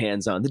I held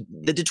hands on,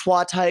 the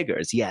Detroit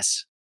Tigers.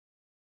 Yes.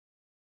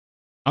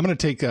 I'm going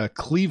to take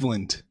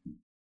Cleveland.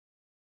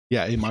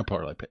 Yeah, in my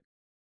parlay pick.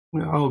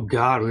 Oh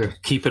God, we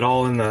keep it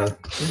all in the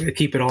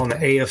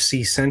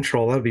AFC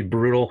Central. That'd be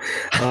brutal.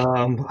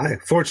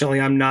 Fortunately,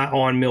 I'm not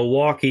on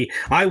Milwaukee.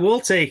 I'll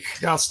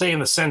stay in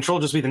the Central,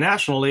 just be the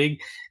National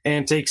League,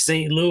 and take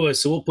St. Louis.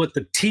 So we'll put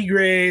the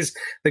Tigres,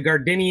 the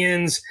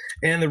Gardenians,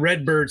 and the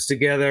Redbirds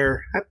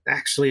together. That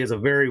actually is a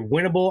very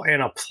winnable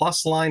and a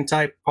plus line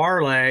type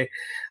parlay.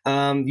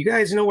 You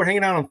guys know we're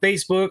hanging out on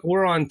Facebook.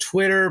 We're on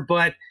Twitter,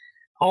 but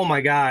oh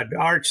my God,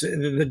 Arch,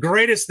 the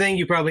greatest thing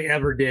you probably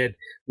ever did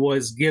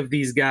was give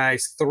these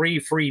guys 3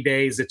 free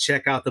days to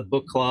check out the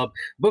book club.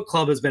 Book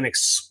club has been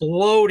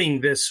exploding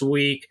this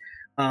week.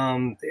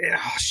 I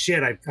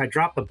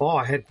dropped the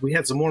ball. We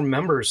had some more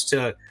members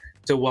to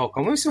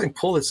welcome. Let me see if I can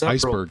pull this up.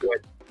 Iceberg. Real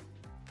quick.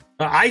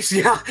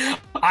 Iceberg's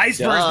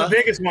the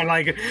biggest one.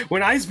 Like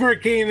when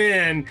Iceberg came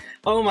in,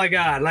 oh my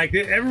God! Like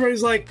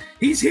everybody's like,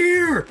 he's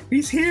here.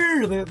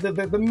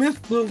 The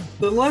myth,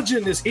 the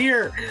legend is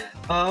here.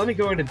 Let me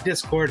go into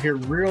Discord here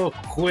real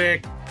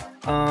quick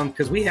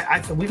because we've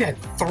had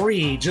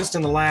 3 just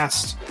in the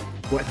last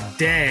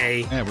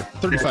day. Yeah, we're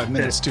 35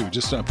 minutes too.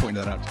 Just pointing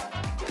that out.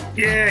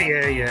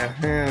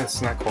 Yeah.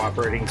 It's not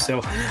cooperating.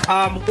 So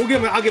I'll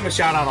give him a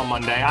shout out on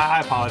Monday. I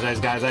apologize,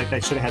 guys. I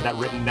should have had that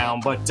written down,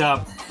 but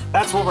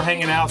that's where we're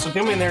hanging out. So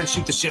come in there and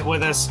shoot the shit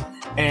with us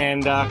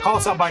and call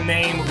us out by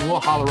name. We'll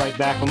holler right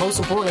back. But most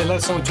importantly, let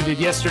us know what you did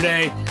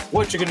yesterday,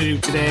 what you're going to do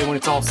today when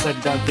it's all said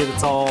and done.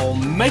 It's all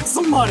make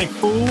some money,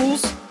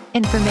 fools.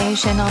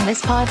 Information on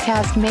this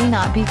podcast may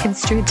not be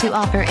construed to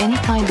offer any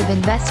kind of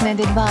investment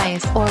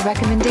advice or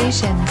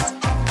recommendations.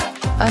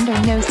 Under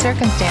no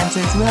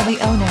circumstances will the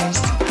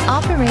owners,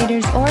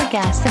 operators, or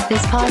guests of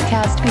this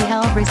podcast be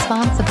held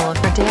responsible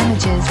for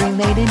damages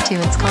related to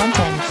its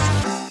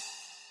contents.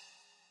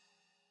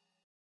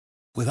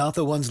 Without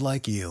the ones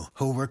like you,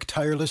 who work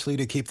tirelessly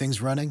to keep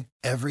things running,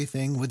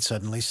 everything would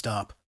suddenly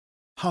stop.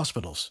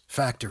 Hospitals,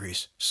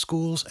 factories,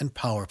 schools, and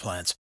power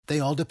plants, they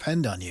all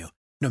depend on you.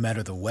 No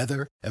matter the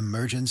weather,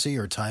 emergency,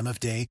 or time of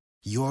day,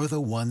 you're the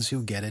ones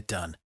who get it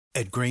done.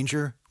 At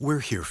Grainger, we're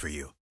here for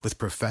you with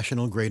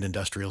professional-grade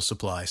industrial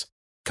supplies.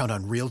 Count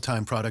on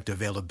real-time product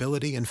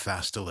availability and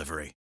fast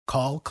delivery.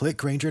 Call, click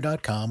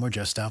Grainger.com, or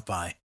just stop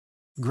by.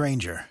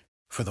 Grainger,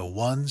 for the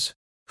ones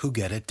who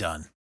get it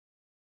done.